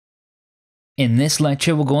In this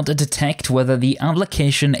lecture, we're going to detect whether the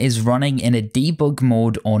application is running in a debug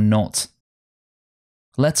mode or not.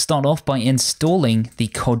 Let's start off by installing the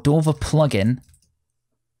Cordova plugin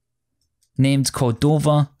named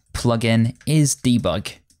Cordova plugin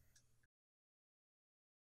IsDebug.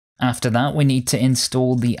 After that, we need to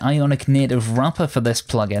install the Ionic native wrapper for this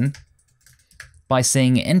plugin by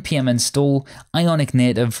saying npm install Ionic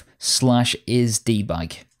native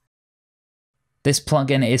 /isDebug. This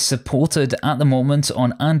plugin is supported at the moment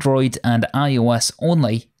on Android and iOS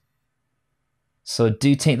only, so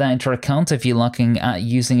do take that into account if you're looking at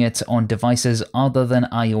using it on devices other than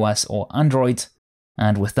iOS or Android.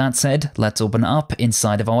 And with that said, let's open it up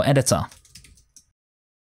inside of our editor.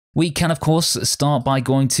 We can of course start by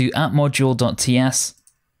going to appmodule.ts,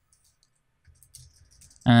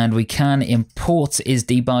 and we can import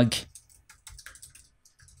IsDebug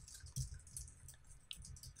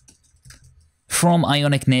from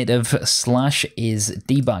Ionic native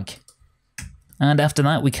 /isDebug. And after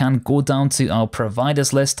that, we can go down to our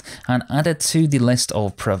providers list and add it to the list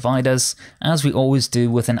of providers, as we always do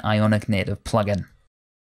with an Ionic native plugin.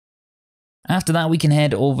 After that, we can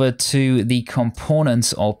head over to the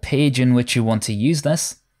components or page in which you want to use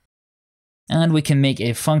this, and we can make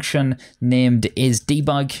a function named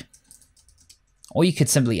IsDebug, or you could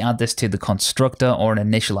simply add this to the constructor or an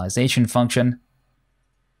initialization function.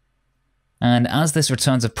 And as this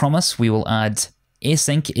returns a promise, we will add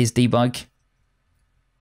async IsDebug,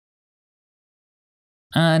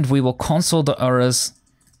 and we will console the errors,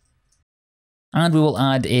 and we will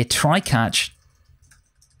add a try catch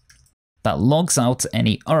that logs out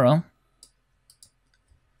any error.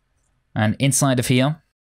 And inside of here,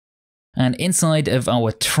 and inside of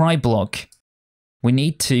our try block, we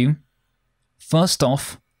need to first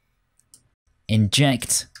off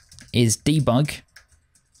inject IsDebug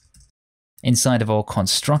inside of our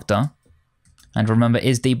constructor. And remember,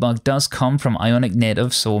 IsDebug does come from Ionic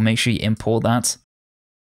native, so make sure you import that.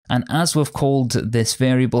 And as we've called this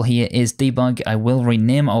variable here IsDebug, I will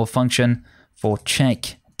rename our function for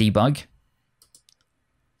check debug.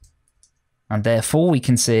 And therefore we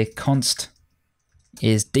can say const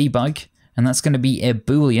IsDebug, and that's going to be a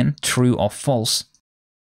boolean, true or false.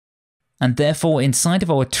 And therefore inside of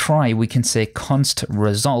our try we can say const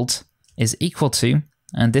result is equal to,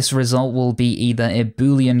 and this result will be either a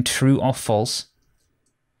boolean, true or false,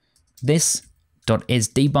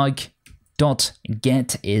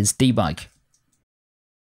 this.isDebug.getIsDebug.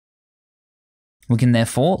 We can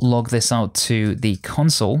therefore log this out to the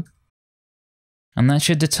console, and that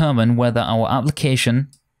should determine whether our application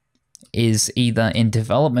is either in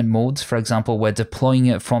development mode, for example, we're deploying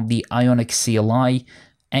it from the Ionic CLI,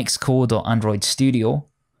 Xcode or Android Studio,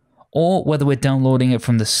 or whether we're downloading it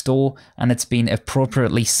from the store and it's been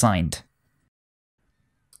appropriately signed.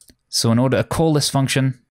 So in order to call this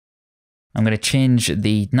function, I'm going to change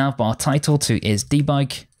the navbar title to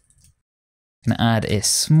IsDebug, and add a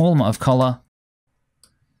small amount of color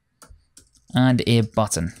and a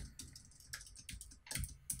button.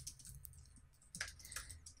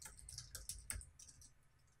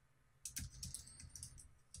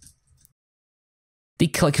 The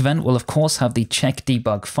click event will of course have the check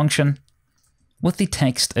debug function with the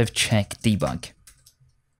text of check debug.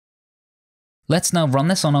 Let's now run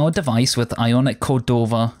this on our device with Ionic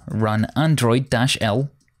Cordova run Android-L.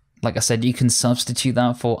 Like I said, you can substitute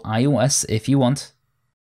that for iOS if you want.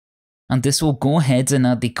 And this will go ahead and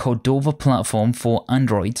add the Cordova platform for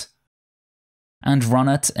Android and run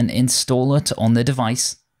it and install it on the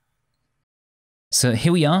device. So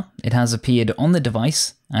here we are, it has appeared on the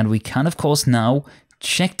device, and we can of course now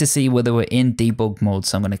check to see whether we're in debug mode.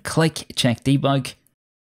 So I'm going to click check debug.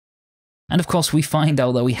 And of course we find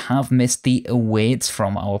out that we have missed the await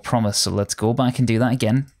from our promise. So let's go back and do that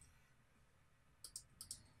again.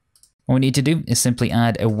 What we need to do is simply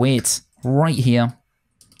add await right here,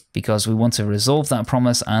 because we want to resolve that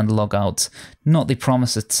promise and log out not the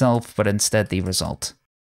promise itself, but instead the result.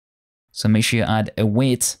 So make sure you add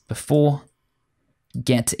await before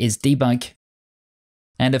getIsDebug.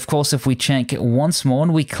 And of course, if we check once more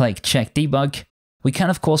and we click check debug, we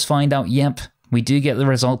can of course find out, yep, we do get the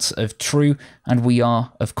results of true, and we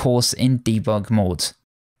are of course in debug mode.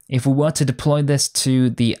 If we were to deploy this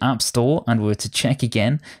to the App Store and we were to check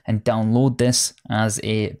again and download this as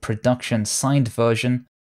a production signed version,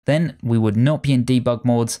 then we would not be in debug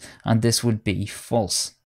mode and this would be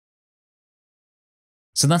false.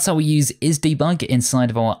 So that's how we use IsDebug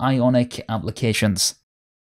inside of our Ionic applications.